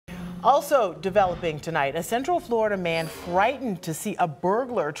Also developing tonight, a Central Florida man frightened to see a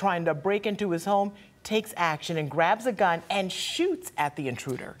burglar trying to break into his home takes action and grabs a gun and shoots at the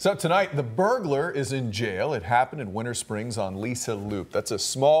intruder. So tonight, the burglar is in jail. It happened in Winter Springs on Lisa Loop. That's a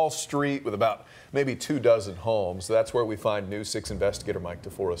small street with about maybe 24 homes. That's where we find News 6 investigator Mike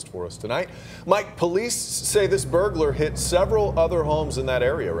DeForest for us tonight. Mike, police say this burglar hit several other homes in that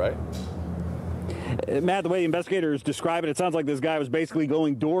area, right? Matt, the way the investigators describe it, it sounds like this guy was basically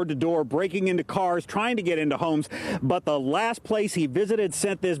going door to door, breaking into cars, trying to get into homes. But the last place he visited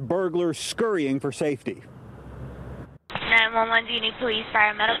sent this burglar scurrying for safety. 911, do you need police,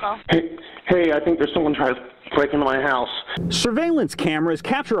 fire, medical? Hey, I think there's someone trying to break into my house. Surveillance cameras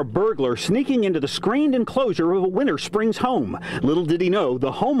capture a burglar sneaking into the screened enclosure of a Winter Springs home. Little did he know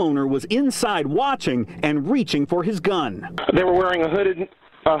the homeowner was inside watching and reaching for his gun. They were wearing a hoodie.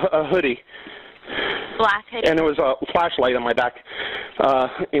 Black hoodie. And there was a flashlight on my back,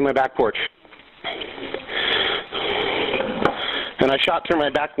 in my back porch. And I shot through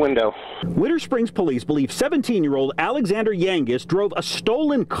my back window. Winter Springs police believe 17-year-old Alexander Yangis drove a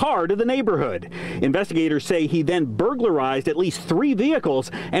stolen car to the neighborhood. Investigators say he then burglarized at least 3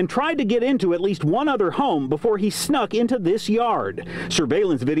 vehicles and tried to get into at least one other home before he snuck into this yard.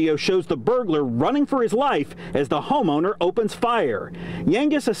 Surveillance video shows the burglar running for his life as the homeowner opens fire.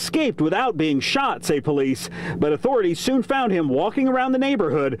 Yangis escaped without being shot, say police, but authorities soon found him walking around the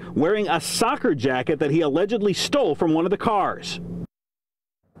neighborhood wearing a soccer jacket that he allegedly stole from one of the cars.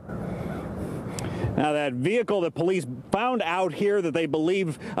 Now, that vehicle that police found out here that they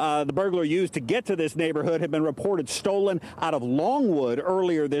believe the burglar used to get to this neighborhood had been reported stolen out of Longwood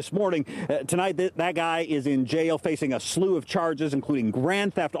earlier this morning. Tonight, that guy is in jail facing a slew of charges, including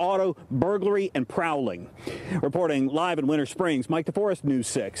grand theft auto, burglary, and prowling. Reporting live in Winter Springs, Mike DeForest, News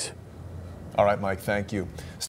 6. All right, Mike, thank you.